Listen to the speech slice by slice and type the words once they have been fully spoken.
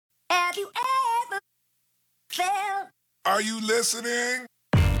Have you ever felt? Are you listening?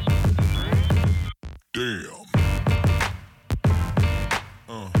 Damn.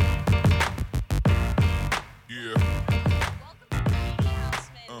 Yeah. Welcome to Katie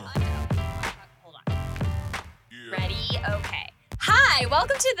Houseman. Hold on. Yeah. Ready? Okay. Hi,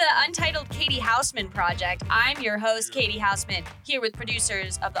 welcome to the Untitled Katie Houseman Project. I'm your host, Katie Houseman, here with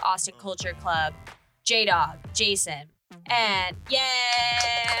producers of the Austin Culture Club, J-Dog, Jason, and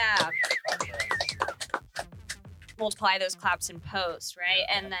yeah! Multiply those claps in post, right?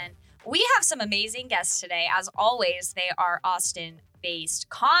 And then we have some amazing guests today. As always, they are Austin-based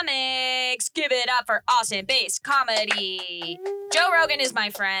comics. Give it up for Austin-based comedy. Joe Rogan is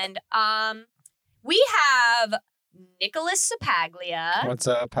my friend. We have Nicholas Sapaglia, What's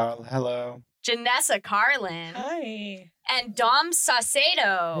up, pal? Hello. Janessa Carlin, Hi. and Dom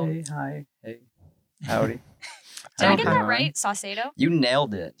Saucedo. Hey, hi, hey, howdy. Did I How get you that doing? right, Saucedo? You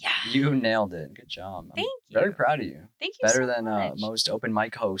nailed it. Yeah. You nailed it. Good job. Thank I'm very you. proud of you. Thank you Better so than much. most open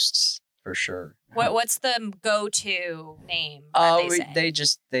mic hosts, for sure. What's the go-to name that they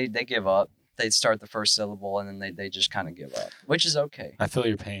say? They give up. They start the first syllable and then they just kind of give up, which is okay. I feel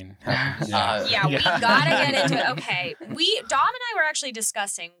your pain. Yeah, we gotta get into it. Okay. Dom and I were actually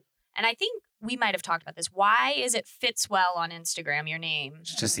discussing, and I think we might have talked about this. Why is it Fitzwell on Instagram, your name?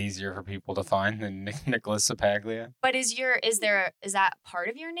 It's just easier for people to find than Nicholas Sapaglia. But is that part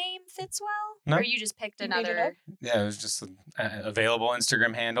of your name, Fitzwell? No. Or you just picked You made it another? up? Yeah, it was just an available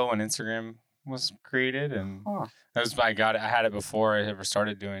Instagram handle when Instagram was created, and Huh. that was I had it before I ever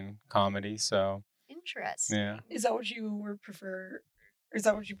started doing comedy. So Interesting. yeah, Is that what you would prefer? Or is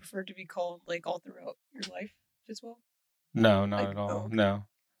that what you prefer to be called like all throughout your life as well? no, not Like, at all. oh, okay. No,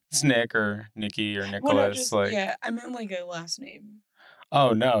 it's Nick or Nikki or Well, Nicholas. not just, yeah, I meant like a last name.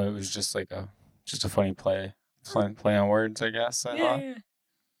 Oh no, it was just like a funny play on words, I guess. I thought. Yeah.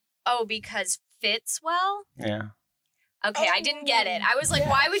 Oh, because Fitzwell? Yeah. Okay, I didn't get it. I was like, Yeah.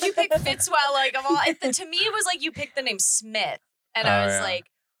 why would you pick Fitzwell? Like, of all, to me, it was like you picked the name Smith. And I Oh, was yeah. like,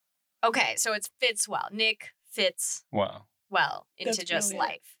 okay, so it's Fitzwell. Nick Fitzwell Wow. into That's just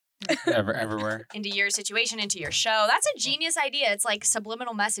brilliant. life, Everywhere. into your situation, into your show. That's a genius idea. It's like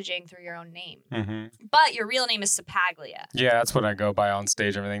subliminal messaging through your own name. Mm-hmm. But your real name is Sapaglia. Yeah, that's what I go by on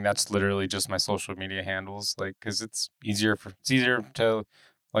stage. Everything that's literally just my social media handles, like, because it's easier to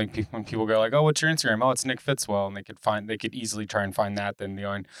like when people go like, oh, what's your Instagram? Oh, it's Nick Fitzwell, and they could easily try and find that than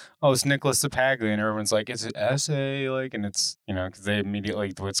going, oh, it's Nicholas Sapaglia, and everyone's like, it's an essay, like, and it's because they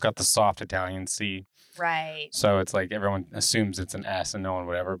immediately it's got the soft Italian C, Right. so it's like everyone assumes it's an S, and no one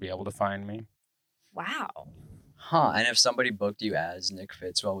would ever be able to find me. Wow. Huh. And if somebody booked you as Nick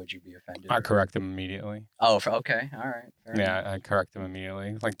Fitzwell, would you be offended? I correct them immediately. Oh, okay. All right. Fair enough. Yeah, I correct them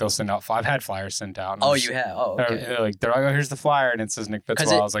immediately. Like they'll send out. I've had flyers sent out. and Oh, I'm just- you have? Oh, okay. They're like, oh, here's the flyer, and it says Nick 'Cause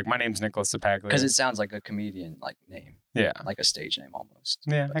Fitzwell. it- I was like, my name's Nicholas Sapaglia. Because it sounds like a comedian like name, Yeah. like a stage name almost.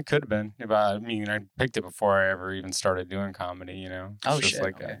 Yeah, I could have been. But I mean, I picked it before I ever even started doing comedy, It's Oh, just shit.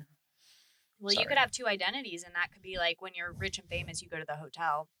 like Okay. Well, you Sorry. could have two identities, and that could be like when you're rich and famous, you go to the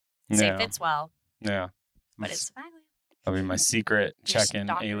hotel, say yeah, Fitzwell, yeah. but it's Sapaglia. That'll be my secret Your check-in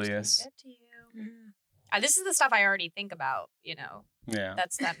stalkers can alias. get to you. Yeah. This is the stuff I already think about, Yeah.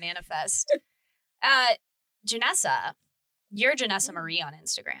 That's that manifest. Janessa, you're Janessa Marie on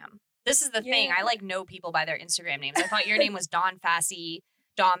Instagram. This is the thing. Yeah. I know people by their Instagram names. I thought your name was Dom Fassy,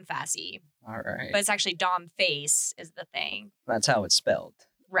 Dom Fassy, All right. but it's actually Dom Face is the thing. That's how it's spelled.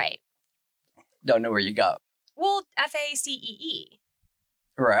 Right. Don't know where you got. Well, Facee.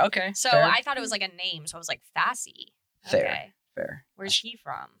 Right. Okay. So fair. I thought it was like a name. So I was like, Fassy. Fair. Okay. Fair. Where's he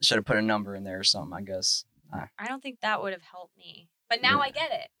from? Should have put a number in there or something, I guess. I don't think that would have helped me. But now Yeah. I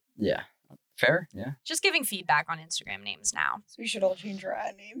get it. Yeah. Fair. Yeah. Just giving feedback on Instagram names now. So we should all change our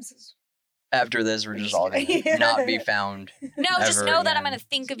ad names. After this, we're just all going to Yeah. not be found. No, just Ever know that I'm again. going to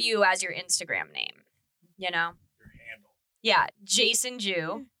think of you as your Instagram name. You know? Yeah, Jason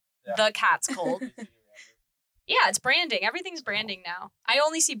Jew, the cat's cold. Yeah, it's branding. Everything's branding now. I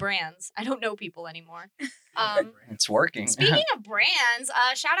only see brands. I don't know people anymore. It's working. Speaking of brands,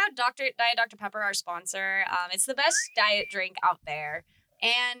 shout out Diet Dr. Pepper, our sponsor. It's the best diet drink out there.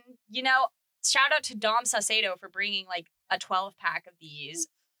 And, shout out to Dom Saucedo for bringing a 12-pack of these.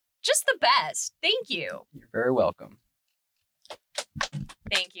 Just the best. Thank you. You're very welcome.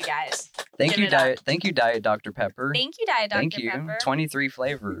 Thank you, guys. Thank Give you, it up. Diet. Thank you, Diet Dr. Pepper. Thank you, Diet Dr. Thank you. Pepper. 23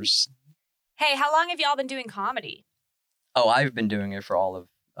 flavors. Hey, how long have y'all been doing comedy? Oh, I've been doing it for all of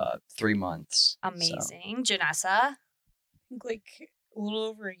 3 months. so. Amazing. Janessa. I think like a little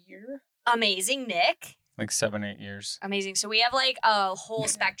over a year. Amazing. Nick. Like 7-8 years. Amazing. So we have a whole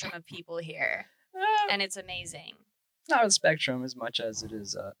spectrum of people here, and it's amazing. Not a spectrum as much as it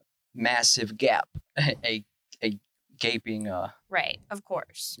is massive gap, a gaping. Right, of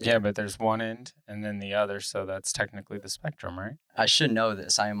course. Yeah, but there's one end and then the other, so that's technically the spectrum, right? I should know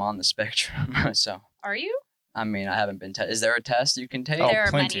this. I am on the spectrum, so Are you? I mean, I haven't been. Is there a test you can take? Oh, There are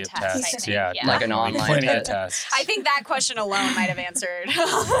plenty many of tests, I tests. think, Yeah, yeah. Like an definitely. online Plenty of test. tests. I think that question alone might have answered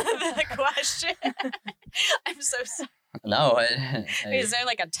the question. I'm so sorry. No. Is there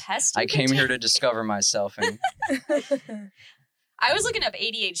like a test? I you can came here take? to discover myself, and I was looking up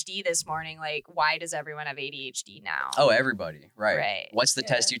ADHD this morning. Like, why does everyone have ADHD now? oh, everybody, right? Right. What's the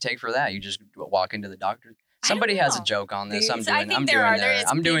Yeah. test you take for that? You just walk into the doctor. I Somebody don't has a know. joke on this. I'm They- I doing. think I'm there doing. are. There is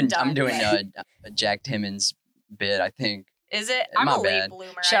I'm been doing. done, I'm doing but- a Jack Timmons bit. I think. Is it? I'm My a late bad.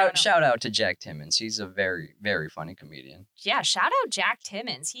 bloomer. I Shout don't know. shout out to Jack Timmons. He's a very very funny comedian. Yeah, shout out Jack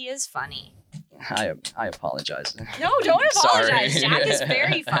Timmons. He is funny. I apologize. No, don't Sorry. apologize. Jack is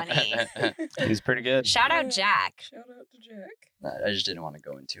very funny. He's pretty good. Shout out Yeah. Jack. Shout out to Jack. I just didn't want to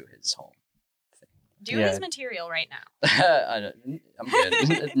go into his home. Do Yeah. his material right now. I'm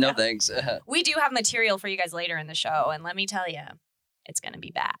good. No thanks. We do have material for you guys later in the show, and let me tell you, it's going to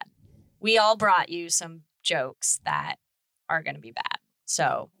be bad. We all brought you some jokes that are going to be bad.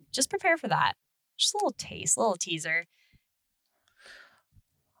 So just prepare for that. Just a little taste, a little teaser.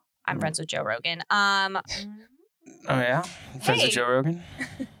 I'm friends with Joe Rogan. Oh yeah, friends Hey. with Joe Rogan.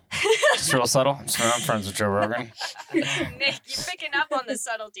 It's real subtle. So I'm friends with Joe Rogan. Nick, you're picking up on the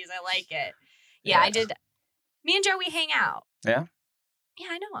subtleties. I like it. Yeah, I did. Me and Joe, we hang out. Yeah? Yeah,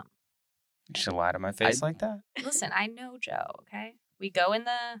 I know him. You should lie to my face like that, Listen, I know Joe. Okay, we go in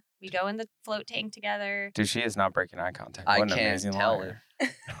the float tank together. dude. She is not breaking eye contact. I What an can't amazing tell liar.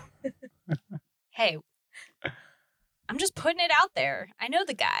 Hey, I'm just putting it out there. I know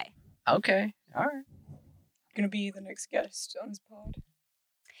the guy. Okay. All right. Gonna be the next guest on his pod.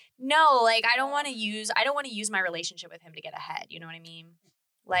 No, like I don't want to use my relationship with him to get ahead. You know what I mean?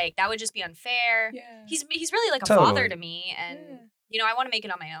 Like that would just be unfair. Yeah. He's really like a Totally. father to me, and Yeah. you know I want to make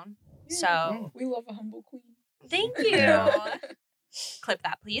it on my own. Yeah. So We love a humble queen. thank you. Yeah. Clip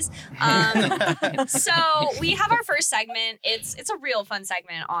that, please. So we have our first segment. It's a real fun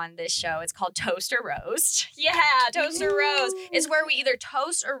segment on this show. It's called Toast or Roast. Yeah, Toast or Roast. It's where we either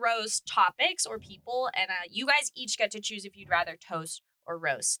toast or roast topics or people, and you guys each get to choose if you'd rather toast or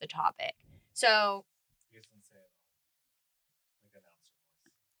roast the topic. So,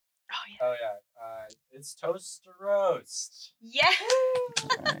 Oh yeah, it's toast or roast. yeah.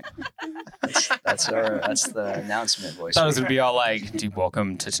 That's the announcement voice. Thought it was gonna be all like, "Dude,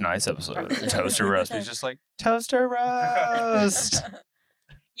 welcome to tonight's episode of Toast or Roast." He's just like, "Toast or roast."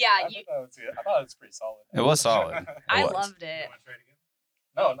 Yeah, I thought it was pretty solid. It was solid. It I was. loved it. You wanna try it again?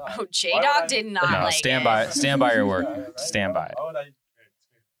 No, no. Oh, J Why would Dog I- did not No, like stand it. by your work. Yeah, right? Stand by it. Why would I?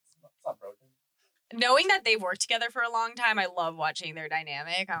 It's not broken. Knowing that they've worked together for a long time, I love watching their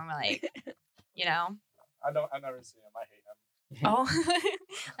dynamic. I'm like, you know, I've never seen him. I hate him.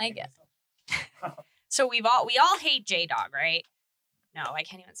 oh, I get. So we all hate J Dog, right? No, I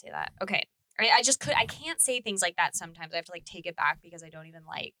can't even say that. Okay, I can't say things like that sometimes. I have to like take it back because I don't even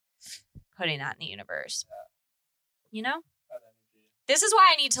like putting that in the universe. You know, That energy. this is why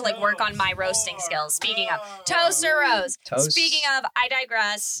I need to like work on my roasting skills. Speaking of toast or roast. Toast. Speaking of, I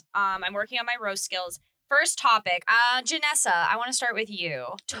digress. I'm working on my roast skills. First topic, Janessa, I want to start with you.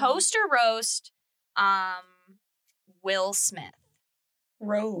 Toast or roast, Will Smith.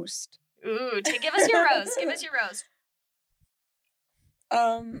 Roast. Ooh, give us your roast. Give us your roast.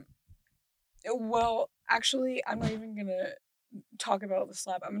 Well, actually, I'm not even gonna talk about the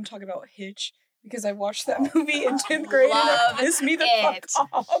slap. I'm gonna talk about Hitch because I watched that movie in 10th grade and Love it pissed me the it. fuck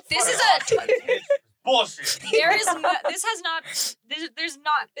off. This is It's bullshit. there's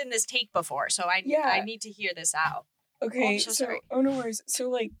not been this take before, so I Yeah. need to hear this out. Okay, I'm so so sorry. oh no worries. So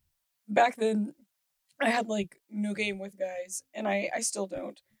like back then I had like no game with guys and I still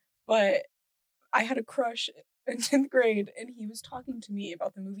don't. But I had a crush in 10th grade and he was talking to me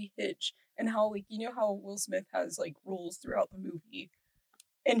about the movie Hitch and how like you know how Will Smith has like rules throughout the movie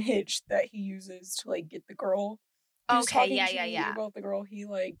in Hitch that he uses to like get the girl. He was Okay, talking yeah, to yeah, me yeah. about the girl he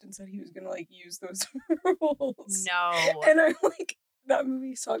liked and said he was gonna like use those rules. No. And I'm like, that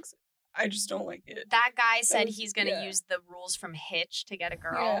movie sucks. I just don't like it. That guy said was- he's gonna yeah. use the rules from Hitch to get a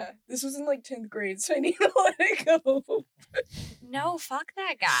girl. Yeah, this was in like 10th grade, so I need to let it go. No, fuck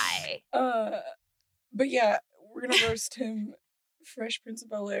that guy. But yeah, we're gonna roast him. Fresh Prince of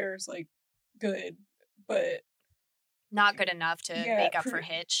Bel-Air is like good, but Not good enough to Yeah, make up for pretty-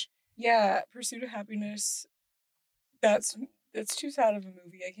 Hitch. yeah, Pursuit of Happiness. That's too sad of a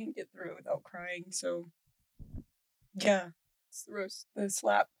movie. I can't get through it without crying. So yeah, it's the roast. The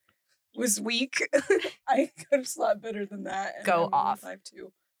slap was weak. I could have slapped better than that. And Go I went off.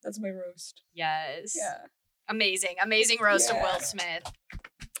 5-2. That's my roast. Yes. Yeah. Amazing roast of Will Yeah. Smith.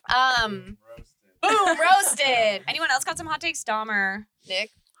 Roasted. Boom, roasted. Anyone else got some hot takes? Dom or Nick?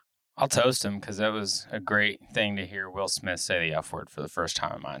 I'll toast him because that was a great thing to hear Will Smith say the F word for the first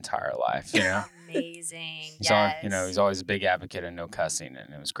time in my entire life. You know, Amazing. he's Yes. he's always a big advocate of no cussing,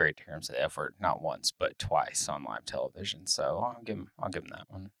 and it was great to hear him say the F word not once but twice on live television. So I'll give him that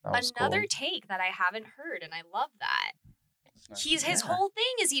one. That was Another cool. take that I haven't heard, and I love that. His Yeah. whole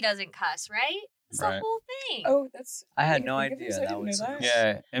thing is he doesn't cuss, right? That's the Right. whole thing. Oh, that's. I had didn't no think of idea this. I that didn't was. know that.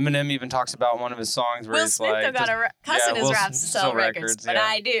 Yeah, Eminem even talks about one of his songs where Will he's Smith like, though got a cuss in his Will raps to Smith sell sell records, records, but yeah.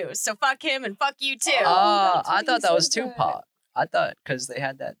 I do. So fuck him and fuck you too. that's I what thought he that was said that. Tupac. I thought because they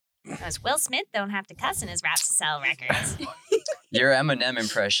had that. Because Will Smith don't have to cuss in his raps to sell records. Your Eminem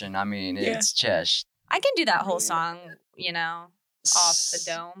impression. I mean, Yeah. it's just I can do that whole Yeah. song, off the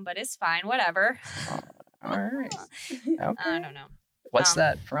dome, but it's fine. Whatever. All right. Okay. I don't know. What's Um,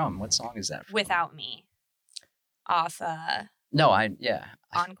 that from? What song is that from? Without Me. Off No, yeah.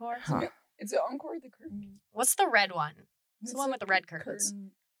 Encore. Huh. It's the encore or the curtain. What's the red one? It's the one with the red curtains.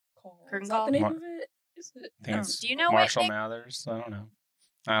 Curtain call. Curtain Is that call? the name Mar- of it? Is it? I think it's Do you know Marshall what, Nick? Mathers. I don't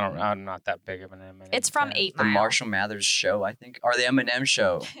know. I'm not that big of an Eminem. It's from fan. 8 The Mile. Marshall Mathers show, I think, or the Eminem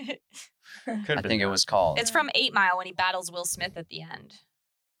show. Could I have think been it that. was called. It's from 8 Mile when he battles Will Smith at the end.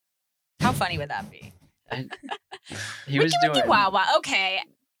 How funny would that be? He was doing. Wow, wow. Okay.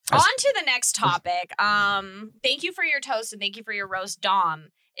 On That's- to the next topic. Thank you for your toast and thank you for your roast, Dom.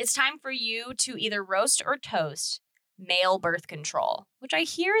 It's time for you to either roast or toast male birth control, which I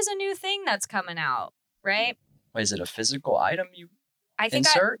hear is a new thing that's coming out, right? Wait, is it a physical item? I think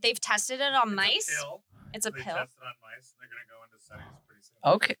Insert? they've tested it on It's mice. a pill. It's a They pill. tested on mice. They're going to go into studies pretty soon.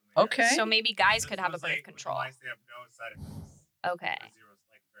 Okay, okay. So maybe guys This could have a was birth like, with control. Mice, they have no side effects. Okay. Zero,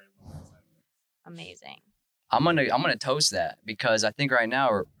 like very low side effects. Amazing. I'm gonna toast that because I think right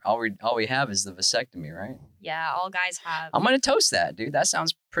now all we have is the vasectomy, right? Yeah, all guys have. I'm gonna toast that, dude. That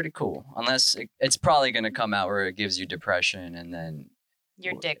sounds pretty cool. Unless it's probably gonna come out where it gives you depression and then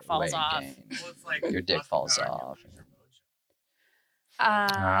Your dick falls weight off. gain. Well, it's like Your dick Austin falls Powers, off. your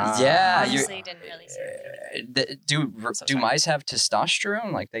mojo. Yeah, honestly, didn't really see it. Do sorry. mice have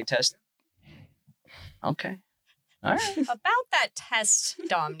testosterone? Like they test? Okay, all right. About that test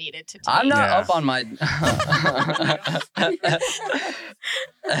Dom needed to take. I'm not Yeah. up on my.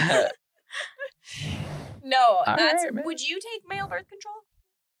 No, All that's. right, man. Would you take male birth control?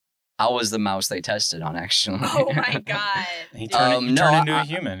 I was the mouse they tested on, actually. Oh my god. He turned, he no, turned into I- a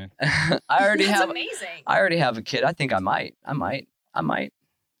human. I already That's have. amazing. I already have a kid. I think I might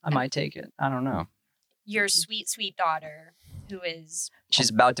take it. I don't know. Your sweet, sweet daughter, who is. She's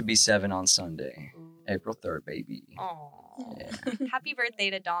about to be 7 on Sunday, April 3rd, baby. Oh, Yeah. happy birthday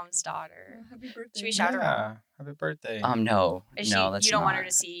to Dom's daughter. Happy birthday. Should we shout her out? Yeah. Happy birthday. No, Is no, she, that's you don't want her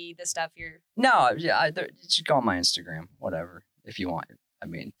not. to see the stuff you're. No, yeah, just go on my Instagram, whatever, if you want. I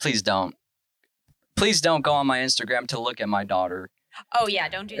mean, please don't. Please don't go on my Instagram to look at my daughter. Oh yeah,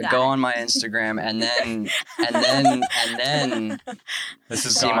 don't do that. Go on my Instagram and then This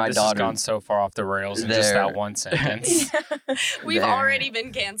has see gone, my this has daughter gone so far off the rails in just there. that one sentence. We've There. already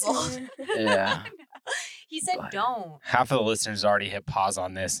been canceled. yeah. He said, But- "Don't." Half of the listeners already hit pause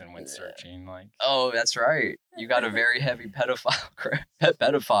on this and went searching. Like, Oh, that's right. You got a very heavy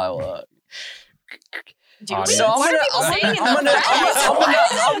pedophile. Do Audience. we? So I'm What gonna, are people I'm saying gonna, in the I'm gonna, threads? I'm gonna,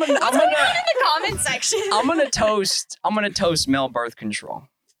 I'm gonna, What's I'm going gonna, on in the comment section? I'm gonna toast male birth control.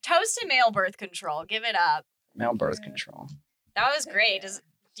 Toast to male birth control. Give it up. Male birth control. That was great.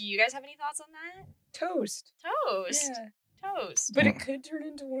 Do you guys have any thoughts on that? Toast. Toast. Yeah. Toast. But it could turn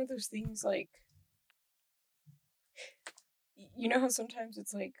into one of those things like, you know how sometimes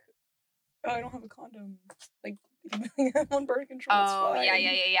it's like, oh, I don't have a condom. Like, you have one birth control. it's Oh, fine. yeah.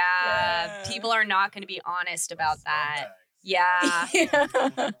 Yeah. People are not going to be honest about that. Scumbags. Yeah.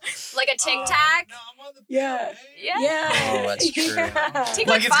 Yeah. Like a Tic Tac. No, I'm on the Yeah. pill, eh? Yeah. Yeah. Oh, that's true. Yeah. Take like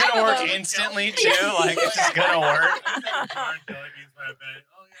like it's 5 gonna of work them. instantly too. Like it's just gonna work. Jar jelly beans might have been,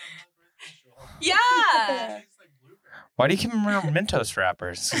 oh yeah, I'm on birth control. Yeah. It tastes like blueberry. Why do you keep them around Mentos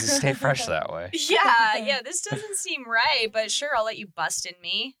wrappers? Because they stay fresh that way. Yeah. This doesn't seem right, but sure, I'll let you bust in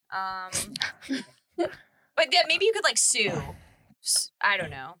me. But yeah, maybe you could like sue. I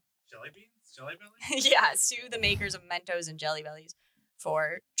don't know. Jelly beans? Jelly belly? Yeah, sue the makers of Mentos and Jelly Bellies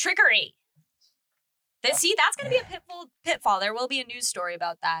for trickery. See, that's going to be a pitfall. There will be a news story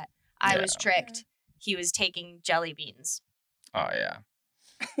about that. I was tricked. He was taking jelly beans. Oh yeah.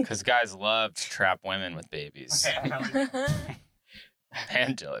 Because guys love to trap women with babies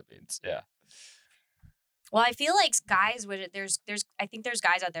and jelly beans. Yeah. Well, I feel like guys would. I think there's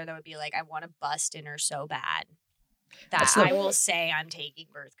guys out there that would be like, I want to bust in her so bad. that That's the- I will say I'm taking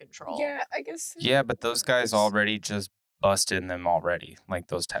birth control. Yeah, I guess. Yeah, but those guys already just bust in them already, like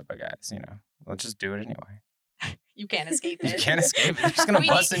those type of guys. You know, let's just do it anyway. You can't escape You it. can't escape it. They're just gonna We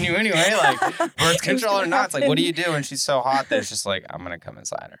bust in you anyway. Like birth control or gonna not. It's like, what do happen. you do? And she's so hot that it's just like, I'm gonna come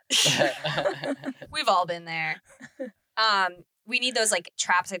inside her. We've all been there. We need those like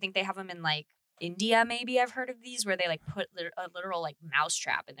traps. I think they have them in like India. Maybe I've heard of these where they like put a literal like mouse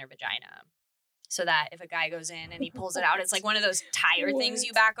trap in their vagina, so that if a guy goes in and he pulls it out, it's like one of those tire things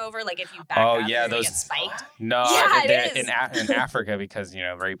you back over. Like if you back Oh up, yeah, you're gonna those get spiked. No, Yeah, it they're- is. in Africa, because you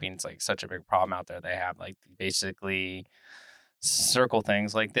know raping's like such a big problem out there. They have like basically circle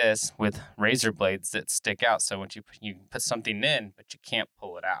things like this with razor blades that stick out. So once you put something in, but you can't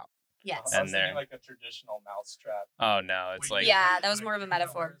pull it out. Yes. I And was thinking they're- like a traditional mouse trap. Oh no, it's like Yeah, that was more of a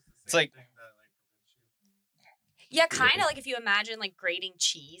metaphor. It's like- Yeah, kind of like if you imagine like grating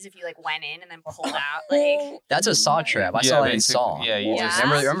cheese, if you like went in and then pulled out, like Well, That's a saw trap. I Yeah, saw that in basically, Saw. yeah, you just-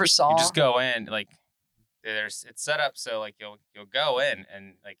 remember Saw? you just go in like it's set up so like you'll go in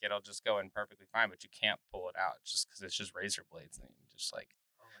and like it'll just go in perfectly fine, but you can't pull it out just because it's just razor blades and you just like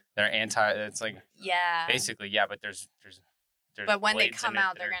they're anti. It's like yeah. basically yeah, but there's But when they blades come in it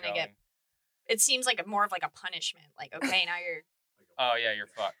out, that they're are gonna get- going- It seems like more of like a punishment. Like okay, now you're Oh yeah, you're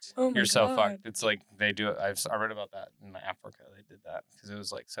fucked. Oh my You're so God. fucked. It's like they do it. I read about that in Africa. They did that because it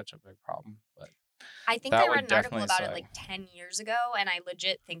was like such a big problem. But I think That I would read an article definitely about it suck. like 10 years ago, and I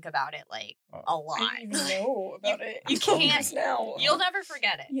legit think about it like Oh. a lot. I didn't even know about it. you until can't- just now. You'll never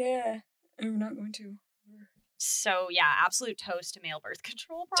forget it. Yeah, I'm not going to. So yeah, absolute toast to male birth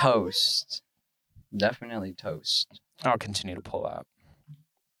control. Probably. Toast. Definitely toast. I'll continue to pull out.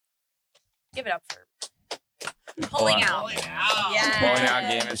 Give it up for pulling out. Pulling out. Yeah. Pulling out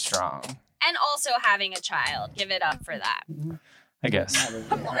game is strong. And also having a child. Give it up for that. I guess. Really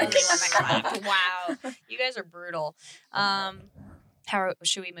want my child. Wow, you guys are brutal.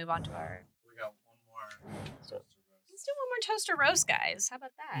 Should we move on to our? We got one more. Let's do one more toast or roast, guys. How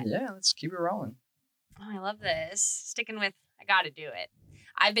about that? Yeah, let's keep it rolling. Oh, I love this. Sticking with, I got to do it.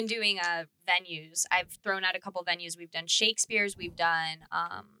 I've been doing venues. I've thrown out a couple venues. We've done Shakespeare's. We've done,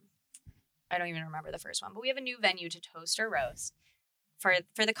 I don't even remember the first one, but we have a new venue to toast or roast for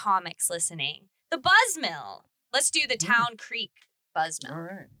the comics listening. The Buzzmill. Let's do the Town Creek Buzzmill. All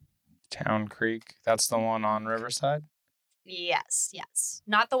right. Town Creek. That's the one on Riverside. Yes.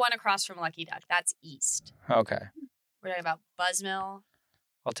 Not the one across from Lucky Duck. That's east. Okay, We're talking about Buzzmill.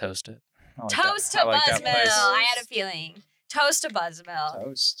 I'll toast it. I like Toast that. to I like that Buzzmill. place. I had a feeling. Toast to Buzzmill.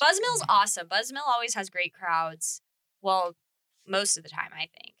 Toast. Buzzmill's awesome. Buzzmill always has great crowds. Well, most of the time, I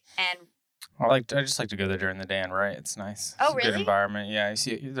think. And I just like to go there during the day and write. It's nice. Oh, It's a good really? environment. Yeah, you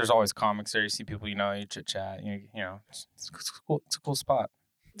see, there's always comics there. You see people, you chit chat. You know, it's cool. It's a cool spot.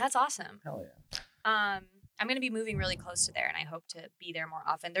 that's awesome. Hell yeah. I'm going to be moving really close to there, and I hope to be there more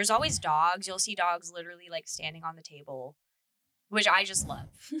often. There's always dogs. You'll see dogs literally like standing on the table, which I just love.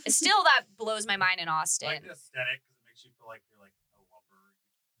 Still, that blows my mind in I Austin. like the aesthetic because it makes you feel like you're like a lumber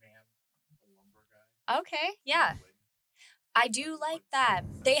man, a lumber guy. Okay, yeah. I do like that.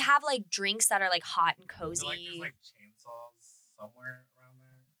 They have like drinks that are like hot and cozy. Like there's like chainsaws somewhere around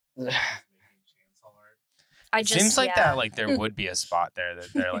there. Making chainsaw art. I just Seems like yeah. that. Like there would be a spot there that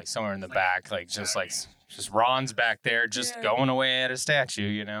they're like somewhere in the back, like just Ron's back there, just Yeah. going away at a statue.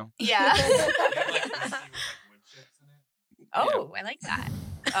 You know. Yeah. They have, like, whiskey with, like, wood chips in it. Oh, I like that.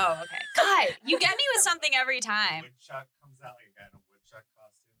 Oh, okay. God, you get me with something every time. Woodchuck comes out. Like a guy in a woodchuck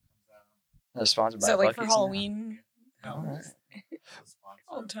costume comes out. That's sponsored by So like for Buc-ee's now? Halloween No, Alright. it's a sponsor.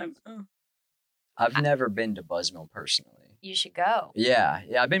 all the time. Oh. I've never been to Buzzmill personally. You should go. Yeah,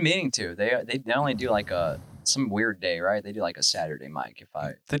 I've been meaning to. They only do like some weird day, right? They do like a Saturday mic. If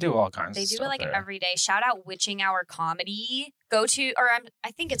I They do all kinds. They of do it stuff like there. every day. Shout out Witching Hour Comedy. Go to,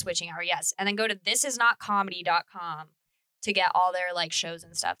 I think it's Witching Hour, yes. And then go to thisisnotcomedy.com to get all their like shows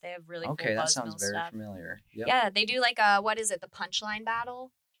and stuff. They have really okay, cool that Buzzmill sounds very stuff. familiar. Yep. Yeah, they do like what is it? The punchline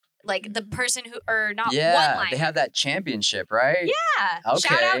battle? Like the person who, or not Yeah, one line. they have that championship, right? Yeah.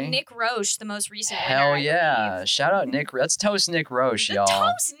 Shout out Okay. Nick Roche, the most recent winner. Hell I yeah! believe. Shout out Nick. Let's toast Nick Roche, The y'all.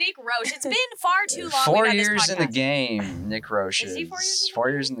 toast Nick Roche. It's been far too long. 4 we've had this years in the podcast. game, Nick Roche Is he 4 years in the 4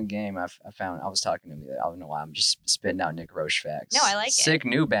 game? years in the game. I found. I was talking to him. I don't know why. I'm just spitting out Nick Roche facts. No, I like it. Sick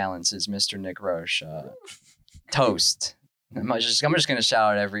New Balances, Mr. Nick Roche. Toast. I'm just gonna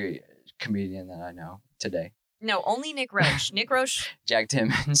shout out every comedian that I know today. No, only Nick Roche. Nick Roche. Jack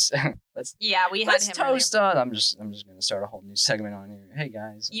Timmons. let's Yeah, we had let's him. earlier. toast on. I'm just gonna start a whole new segment on here. Hey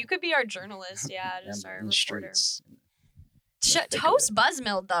guys. You could be our journalist. Yeah, I'm just our in the reporter. streets. Toast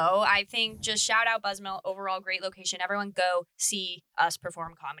Buzzmill, though. I think just shout out Buzzmill. Overall, great location. Everyone go see us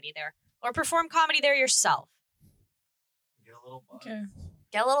perform comedy there or perform comedy there yourself. little buzz. Okay.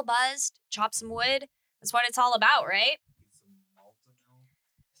 Get a little buzzed, chop some wood. That's what it's all about, right? Eat some Malto.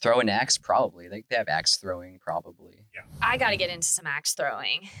 Throw an axe, probably. They have axe throwing, probably. I got to get into some axe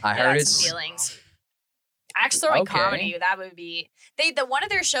throwing. I Get heard out it's some feelings. Axe throwing Okay. comedy, that would be one of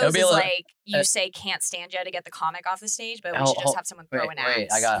their shows It'll be is a little- like you say can't stand you to get the comic off the stage, but we Oh, should just oh, have someone throw Wait, an axe.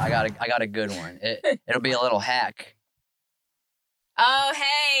 wait. I got a good one. It'll be a little hack. Oh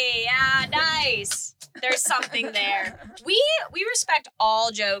hey, yeah, nice. There's something there. We respect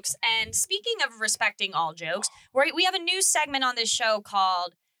all jokes, and speaking of respecting all jokes, we have a new segment on this show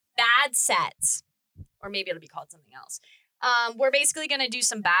called Bad Sets, or maybe it'll be called something else. We're basically going to do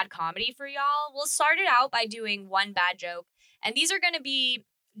some bad comedy for y'all. We'll start it out by doing one bad joke. And these are going to be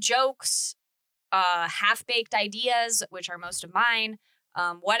jokes, half-baked ideas, which are most of mine,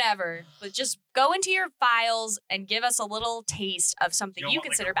 whatever. But just go into your files and give us a little taste of something you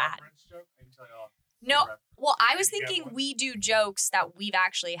consider bad. No, well, I was thinking we do jokes that we've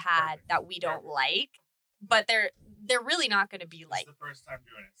actually had that we don't like, but they're really not going to be like. It's the first time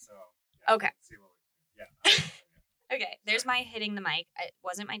doing it, so. Yeah, Okay. let's see what we can. Yeah. Okay, there's my hitting the mic. It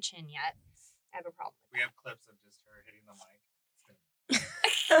wasn't my chin yet. I have a problem. We have clips of just her hitting the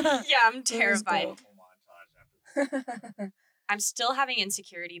mic. Yeah, I'm terrified. cool. Whole montage after this. I'm still having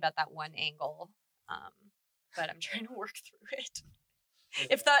insecurity about that one angle, but I'm trying to work through it.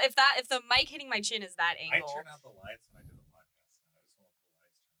 If the mic hitting my chin is that I angle, turn out the lights when I do the podcast. And I just want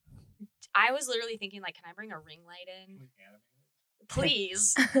the lights turned I was literally thinking like, can I bring a ring light on. in, Can we animate it?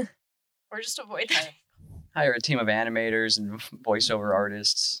 please, or just avoid that. Hire a team of animators and voiceover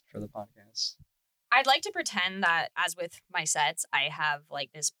artists for the podcast. I'd like to pretend that, as with my sets, I have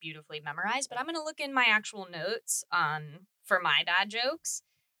like this beautifully memorized, but I'm gonna look in my actual notes for my bad jokes,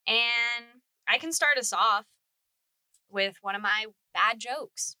 and I can start us off with one of my bad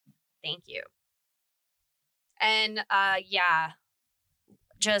jokes. Thank you. And yeah,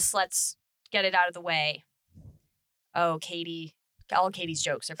 just let's get it out of the way. Oh, Katie, all Katie's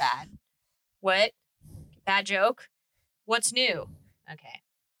jokes are bad. What? Bad joke? What's new? Okay,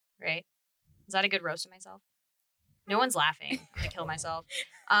 right? Is that a good roast of myself? No one's laughing. I'm gonna kill myself.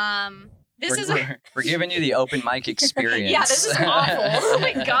 We're giving you the open mic experience. Yeah, this is awful. Oh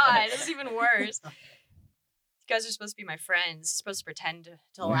my god, this is even worse. You guys are supposed to be my friends. Supposed to pretend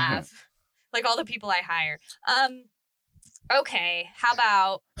to laugh, like all the people I hire. Okay, how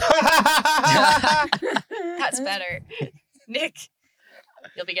about that's better, Nick.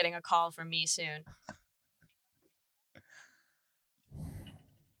 You'll be getting a call from me soon.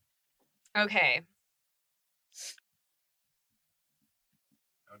 Okay.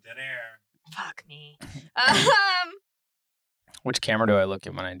 No dead air. Fuck me. Which camera do I look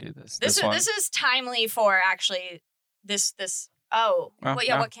at when I do this? This one? is timely for actually this. Oh, Oh, what?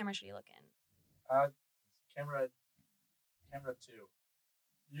 Yeah, no. what camera should you look in? Camera 2.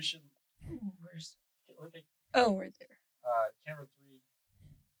 You should Where's? look at Oh, right there. camera 3.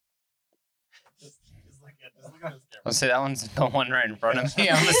 Just look at this camera. Let's say that one's the one right in front of me.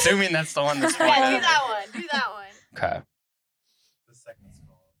 I'm assuming that's the one that's Yeah, pointing. do that one. Do that one. Okay. The second is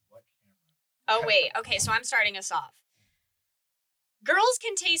called what Oh, camera? wait. Okay, so I'm starting us off. Girls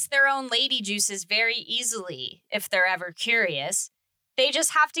can taste their own lady juices very easily if they're ever curious. They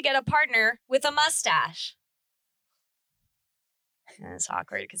just have to get a partner with a mustache. And it's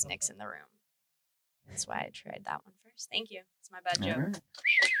awkward because Nick's in the room. That's why I tried that one first. Thank you. It's my bad joke.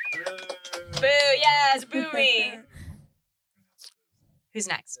 Alright. Boo, yes, boo me. Who's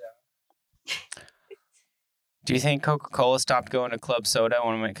next? Do you think Coca-Cola stopped going to Club Soda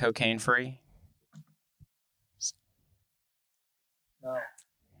when it went cocaine free? No.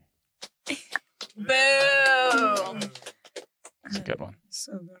 Boo. That's a good one.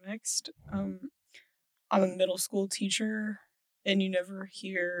 So go next. I'm a middle school teacher, and you never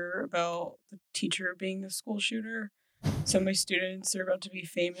hear about the teacher being the school shooter. So my students are about to be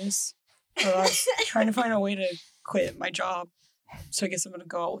famous. So I was trying to find a way to quit my job. So I guess I'm gonna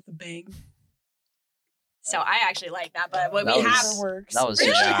go out with a bang. So I actually like that, but what That we was- have. Never works. That was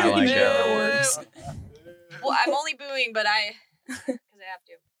Really? such a good Boo. joke. Never works. Well, I'm only booing, but because I have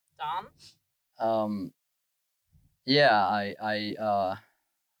to. Dom? Yeah, I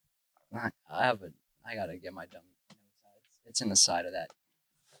gotta get my dumb. It's in the side of that.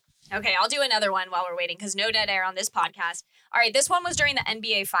 Okay, I'll do another one while we're waiting because no dead air on this podcast. All right, this one was during the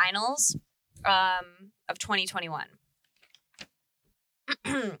NBA Finals of 2021.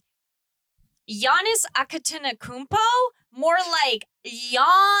 Giannis Antetokounmpo, more like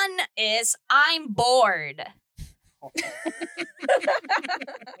Giannis, I'm bored. Oh.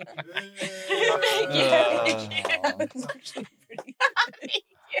 It's actually pretty.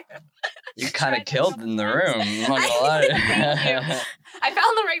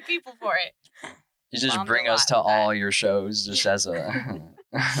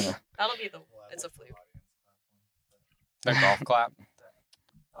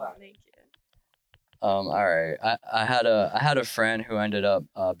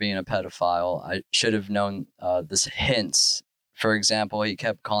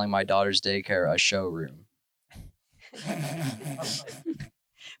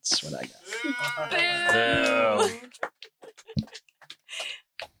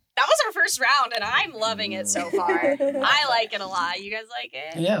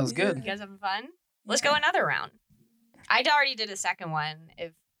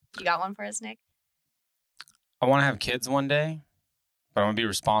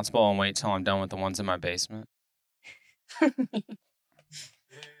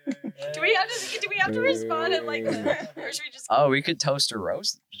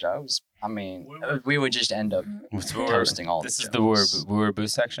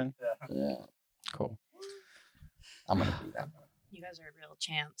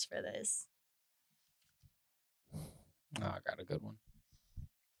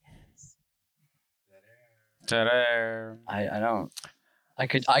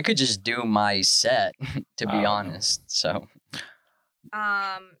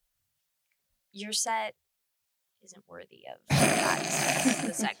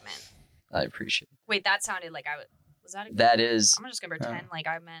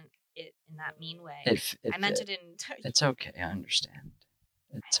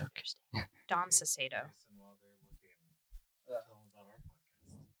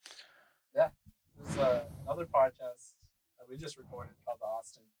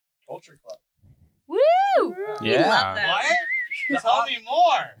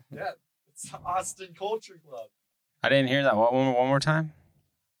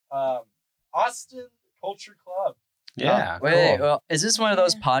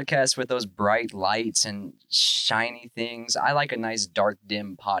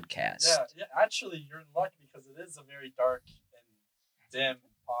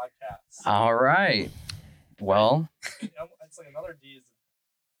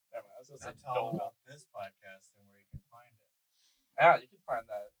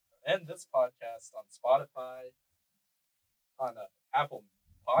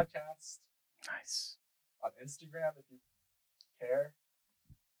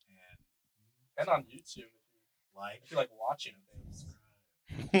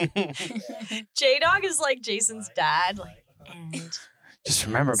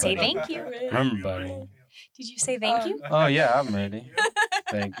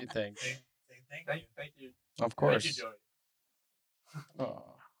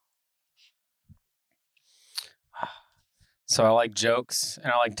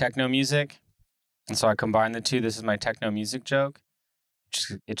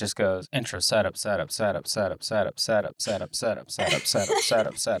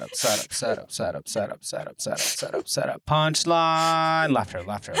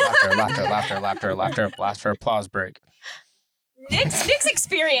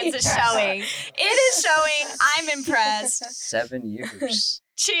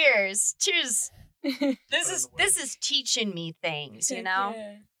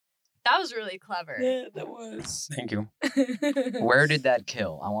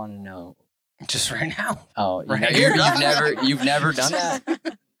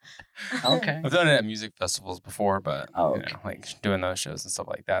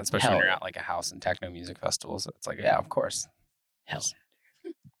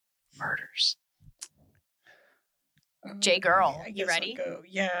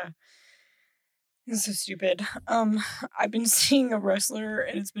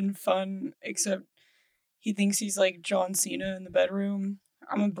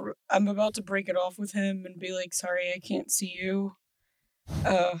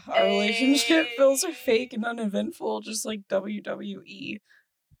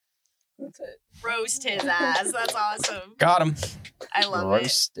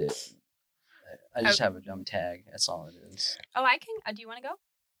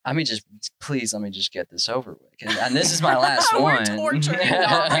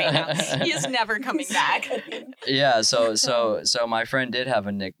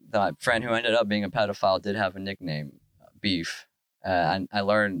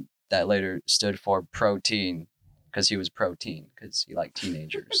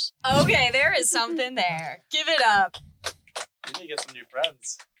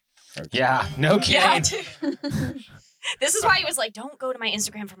 This is why he was like, don't go to my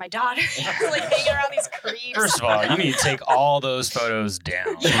Instagram for my daughter. Like hanging around these creeps. First of all, you need to take all those photos down.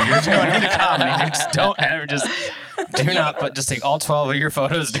 You're going into comedy. Just don't ever just take all 12 of your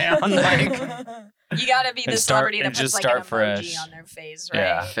photos down. Like, you gotta be the and celebrity that and puts just like start an emoji fresh. on their face, right?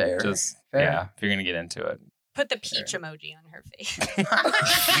 yeah, Fair. just Fair. yeah. If you're gonna get into it, Put the peach emoji on her face.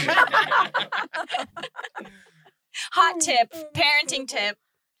 Hot tip, parenting tip.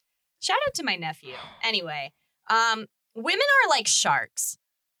 Shout out to my nephew. Anyway, women are like sharks.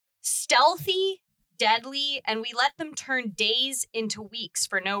 Stealthy, deadly, and we let them turn days into weeks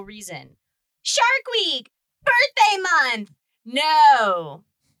for no reason. Shark Week! Birthday month! No.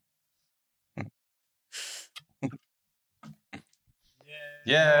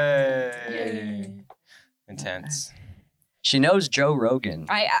 yay! Intense. She knows Joe Rogan.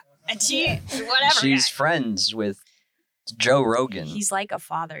 Whatever. She's guy. friends with Joe Rogan. He's like a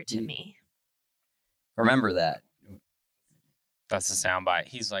father to me. Remember that. That's the soundbite.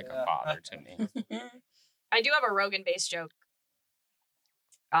 He's like a father to me. I do have a Rogan-based joke.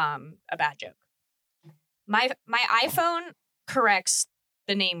 A bad joke. My iPhone corrects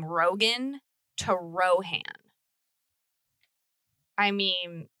the name Rogan to Rohan. I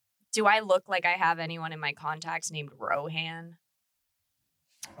mean, do I look like I have anyone in my contacts named Rohan?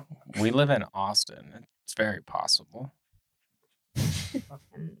 We live in Austin. It's very possible.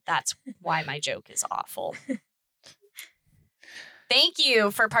 And that's why my joke is awful. Thank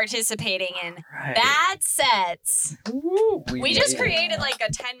you for participating in Right. Bad Sets. We just made it. created like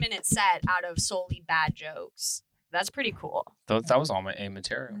a 10-minute set out of solely bad jokes. That's pretty cool. That was all my A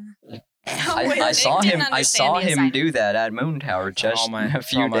material. I saw Nick him. didn't I saw understand the him assignment. do that at Moon Tower just a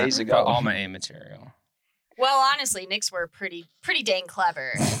few days ago. All my A material. Well, honestly, Nick's were pretty dang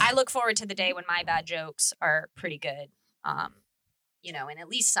clever. I look forward to the day when my bad jokes are pretty good. In at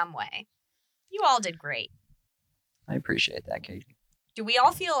least some way. You all did great. I appreciate that, Katie. Do we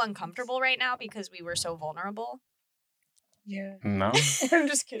all feel uncomfortable right now because we were so vulnerable? Yeah. No, I'm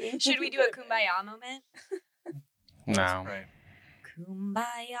just kidding. Should we do a kumbaya moment? no. Right.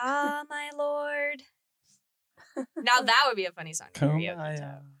 Kumbaya, my lord. Now that would be a funny song to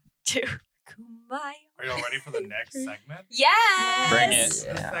karaoke to. Kumbaya. Are you all ready for the next segment? Yes. Bring it. This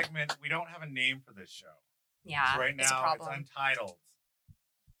Yeah. segment, we don't have a name for this show. Yeah. So right it's a now, it's problem. untitled.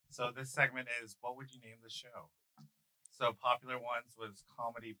 So this segment is, what would you name the show? So popular ones was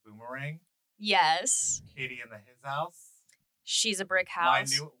Comedy Boomerang, Yes. Katie in the His House. She's a brick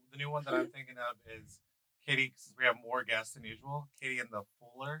house. The new one that I'm thinking of is Katie, since we have more guests than usual, Katie in the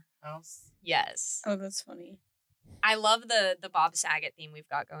Fuller House. Yes. Oh, that's funny. I love the Bob Saget theme we've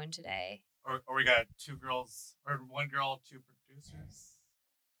got going today. Or we got two girls, or one girl, two producers.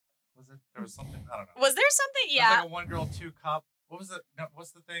 Was it? There was something, I don't know. Was there something? It was Yeah. like a one girl, two cup. What was it? No,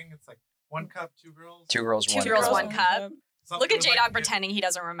 what's the thing? It's like one cup, two girls. Two girls, Two one girls, cup. one cup. Something Look at was J like- Dog pretending he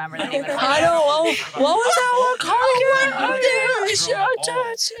doesn't remember the name of the I show. don't know. What was that one called?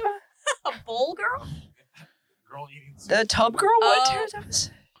 A bowl girl? Girl eating soup. The tub girl? Oh.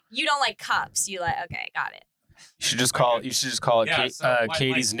 What? You don't like cups. You like okay, got it. You should just call it Yeah, so my-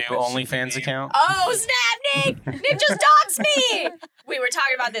 Katie's my- new my OnlyFans name- account. Oh snap, Nick! Nick just doxed me. We were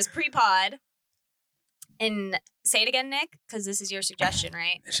talking about this pre-pod. And say it again, Nick, because this is your suggestion,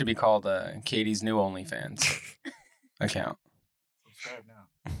 right? It should be called Katie's new OnlyFans account. Subscribe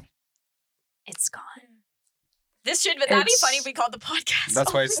now. It's gone. Would that be It's- funny if we called the podcast?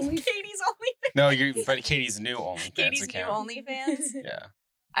 That's why it's Katie's OnlyFans. no. But Katie's new OnlyFans Katie's account. new OnlyFans. Yeah.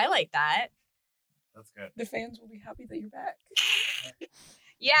 I like that. That's good. The fans will be happy that you're back.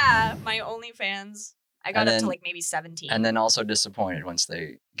 Yeah, my OnlyFans. I got And up to then- like maybe 17. And then also disappointed once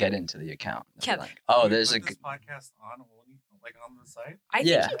they get into the account. They're Kevin. like, oh, Can we there's put a this podcast on on the site. I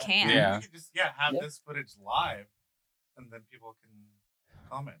yeah. think you can. Yeah. We could just have Yeah. this footage live, and then people can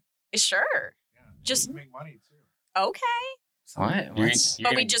comment. Sure. Yeah, Just- we can make money too. Okay. what? You're, What's- you're But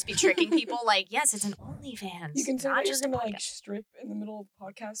gonna, we'd just be tricking people like, yes, it's an OnlyFans. You can say not that you're just a gonna like podcast. strip in the middle of the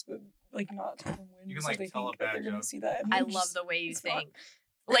podcast, but like not tell them when. You can, so like, they tell think a that bad they're gonna joke. see that. and I then love just- the way you it's not- think.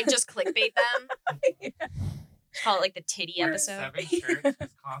 Like just clickbait them. Yeah. Call it like the titty Wearing episode. 7 shirts is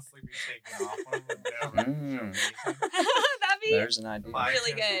constantly be taken off one of them. Mm. That'd be There's an idea.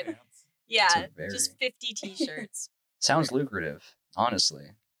 Really good. It's yeah, a very- just 50 t-shirts. Sounds lucrative, honestly.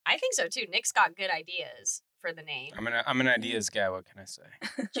 I think so too. Nick's got good ideas for the name. I'm an ideas guy. What can I say?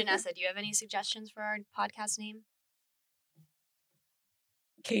 Janessa, do you have any suggestions for our podcast name?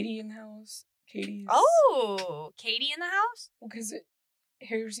 Katie in the house. Katie's. Oh, Katie in the house? because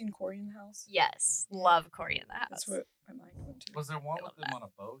have you ever seen Corey in the house? Yes, love Corey in the house. That's what my mind went to. Was there one I with love them that. on a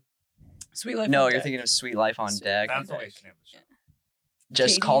boat? Sweet Life. No, on you're Deck. thinking of Sweet Life on Deck. That's what we should name the show.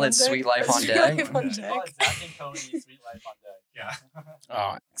 Just Katie call on it Sweet Life on Sweet Deck. Life on Yeah, call Deck. it Zach and Cody, Sweet Life on Deck. Yeah. Oh,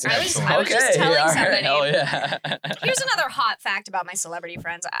 I was excellent. just telling all right, somebody. hell yeah. Here's another hot fact about my celebrity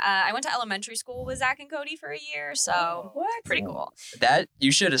friends. I went to elementary school with Zach and Cody for a year, so What? pretty cool. That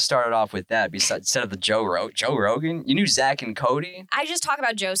you should have started off with that instead of the Joe Rogan. You knew Zach and Cody. I just talk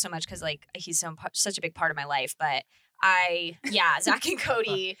about Joe so much because like he's such a big part of my life. But Zach and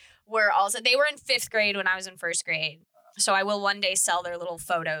Cody were they were in 5th grade when I was in 1st grade. So I will one day sell their little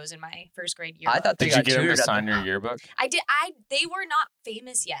photos in my 1st grade yearbook. I thought they Did you got get him tutored to at sign the- your yearbook? I did. They were not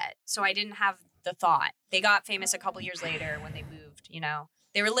famous yet, so I didn't have the thought. They got famous a couple years later when they moved. You know,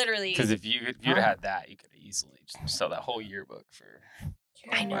 they were literally. Because if you'd had that, you could have easily just sell that whole yearbook for.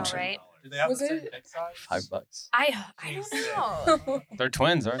 I know, Bunch of- right? Do they have Was the same it- dick size? $5. I don't know. They're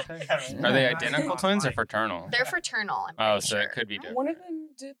twins, aren't they? Are they identical twins or fraternal? They're fraternal. I'm Oh, pretty so sure. it could be different. One of them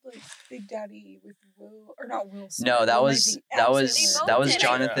did like Big Daddy with Will, or not Will. Smith, No, that Will was Smith. that They was both that was did it.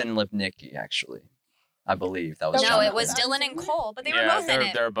 Jonathan Lipnicki actually. I believe that was. No, No, Jonathan. it was Dylan and Cole, but they were yeah, both in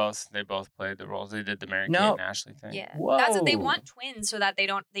it. they both played the roles. They did the Mary Kate No. and Ashley thing. Yeah, that's what they Whoa. want twins so that they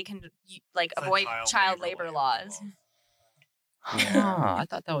can like It's a avoid child labor laws. Ah, I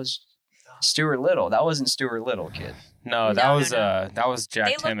thought that was Stuart Little. That wasn't Stuart Little, kid. No, No, that no, was no. that was They Jack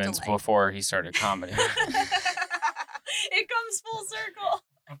looked Timmons alike. before he started comedy. It comes full circle.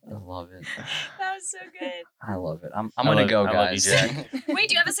 I love it. That was so good. I love it. I'm I gonna love- go, I love you, guys. Jack. Wait,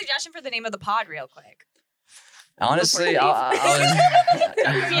 do you have a suggestion for the name of the pod, real quick? Honestly, Yeah.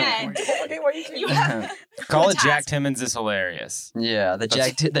 Don't forget why you came You back. have Call it Task. Jack Timmons is hilarious. yeah, the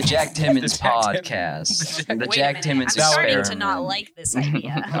That's- Jack Timmons The Jack podcast. Timmons. The Wait a Jack minute. Timmons I'm starting to experiment. not like this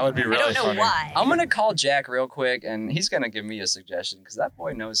idea. That would be really I don't know funny. why. I'm gonna call Jack real quick, and he's gonna give me a suggestion because that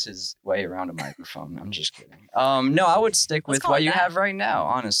boy knows his way around a microphone. I'm just kidding. No, I would stick Let's with call what it you that. have right now.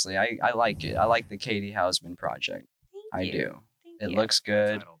 Honestly, I like it. I like the Katie Hausman project. I Thank you. do. Thank It you. looks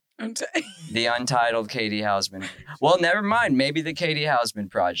good. I'm t- The untitled Katie Hausman. Well, never mind. Maybe the Katie Hausman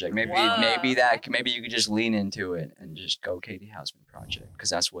project. Maybe Whoa. maybe you could just lean into it and just go Katie Hausman project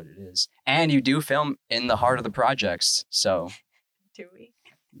because that's what it is. And you do film in the heart of the projects, so Do we?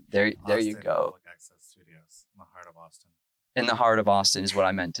 there you Austin go. Public Access Studios, in the heart of Austin. In the heart of Austin is what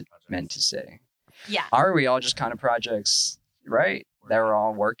I meant to say. Yeah, Are we all just kind of projects, right? That we're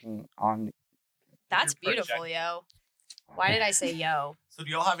all working on. that's Your beautiful, project. yo. Why did I say yo? So, do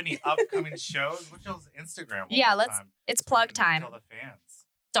y'all have any upcoming shows? What's y'all's Instagram? one Yeah, more let's- time, It's so we plug can time. Tell the fans.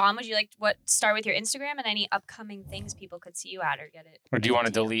 Dom, would you like start with your Instagram and any upcoming things people could see you at or get it? Or do you want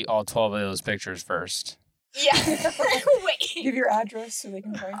to delete all 12 of those pictures first? Yeah. Wait. give your address so they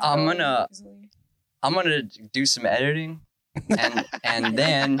can find you. I'm gonna- easily. I'm gonna do some editing, and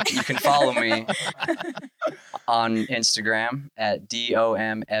then you can follow me on Instagram at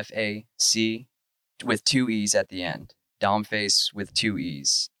DOMFAC with 2 E's at the end. Domface with 2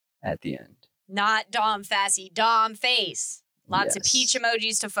 E's at the end. Not Dom Fassy, Dom Face. Lots of Yes. peach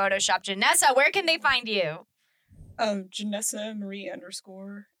emojis to Photoshop. Janessa, where can they find you? Janessa Marie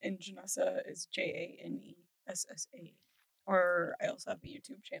 _ and Janessa is JANESSA. Or I also have a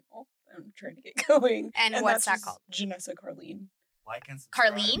YouTube channel that I'm trying to get going. And what's that's that just called? Janessa Carlene. Like and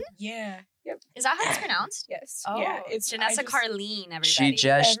subscribe. Carlene? Yeah. Yep. Is that how it's pronounced? Yes. Oh, yeah. It's I Janessa just- Carlene, everybody. She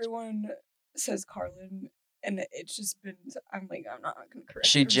just Everyone says Carlin, and it's just been. I'm like, I'm not gonna correct.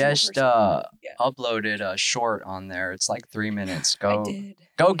 She every single just, person. Yeah. uploaded a short on there. It's like 3 minutes. I Go did.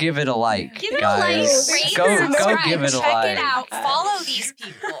 go give it a like, Give it guys. a like, rate, Go and subscribe. give it a Check like. it out. Follow these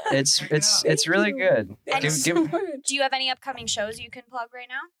people. It's really you. good. Thank Give, you give, so much. Do you have any upcoming shows you can plug right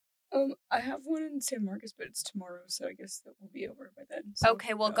now? I have one in San Marcos, but it's tomorrow, so I guess that will be over by then. So,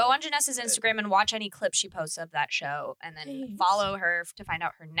 Okay, well, go on Janessa's Instagram and watch any clips she posts of that show, and then Thanks. follow her to find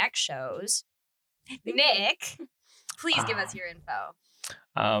out her next shows. Nick, please give us your info.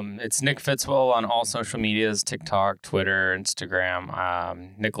 It's Nick Fitzwell on all social medias, TikTok, Twitter,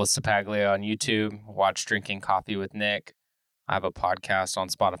 Instagram. Nicholas Sapaglia on YouTube. Watch Drinking Coffee with Nick. I have a podcast on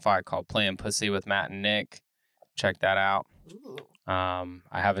Spotify called Playing Pussy with Matt and Nick. Check that out. Ooh.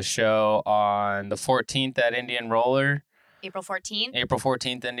 I have a show on the 14th at Indian Roller, April 14th. April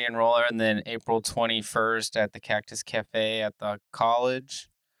 14th, Indian Roller, and then April 21st at the Cactus Cafe at the college.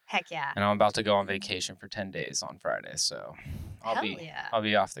 Heck yeah. And I'm about to go on vacation for 10 days on Friday, so Hell yeah. I'll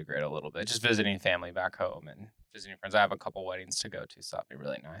be off the grid a little bit, just visiting family back home and visiting friends. I have a couple weddings to go to, so that'll be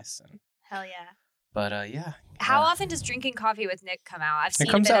really nice. Hell yeah. But yeah. How Yeah. often does Drinking Coffee with Nick come out? I've seen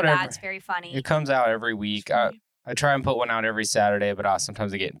comes a bit out of that. every- It's very funny. It comes out every week. I try and put one out every Saturday, but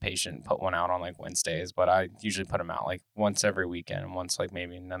sometimes I get impatient and put one out on like Wednesdays. But I usually put them out like once every weekend and once like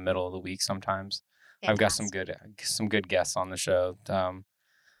maybe in the middle of the week sometimes. I've got some good guests on the show.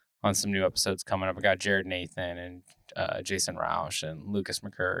 On some new episodes coming up. I got Jared Nathan and Jason Roush and Lucas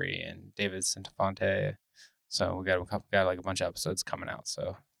McCurry and David Centofonte. So we got like a bunch of episodes coming out.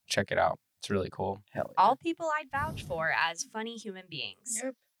 So check it out. It's really cool. Hell yeah. All people I'd vouch for as funny human beings.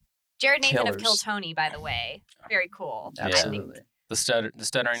 Yep. Jared Nathan of Killers. Kill Tony, by the way. Very cool. I think- Absolutely. The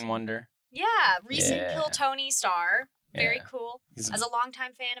Stuttering Wonder. Yeah, recent Yeah. Kill Tony star. Very Yeah. cool. He's- As a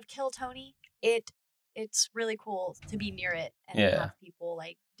longtime fan of Kill Tony, it's really cool to be near it and Yeah. have people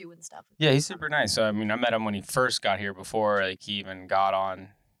like doing stuff. With Yeah, Kill he's Tony. super nice. So I mean, I met him when he first got here before like he even got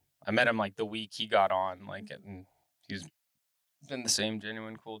on. I met him like the week he got on, like, and he's been the same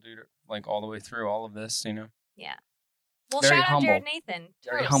genuine cool dude like all the way through all of this, you know. Well, Very shout out Jared humble. Nathan.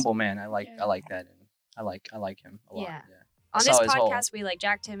 Very Gross. humble man. I like Yeah. that, and I like him a lot. Yeah. Yeah. On I this saw his whole- podcast, we like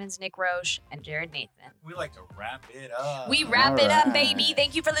Jack Timmons, Nick Roche, and Jared Nathan. We like to wrap it up. We wrap it up, Alright. baby.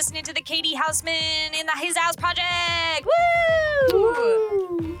 Thank you for listening to the Katie Houseman in the His House Project.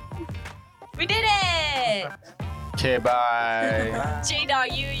 Woo! We did it. Okay, bye.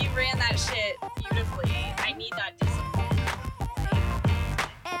 J-Dog, you ran that shit beautifully.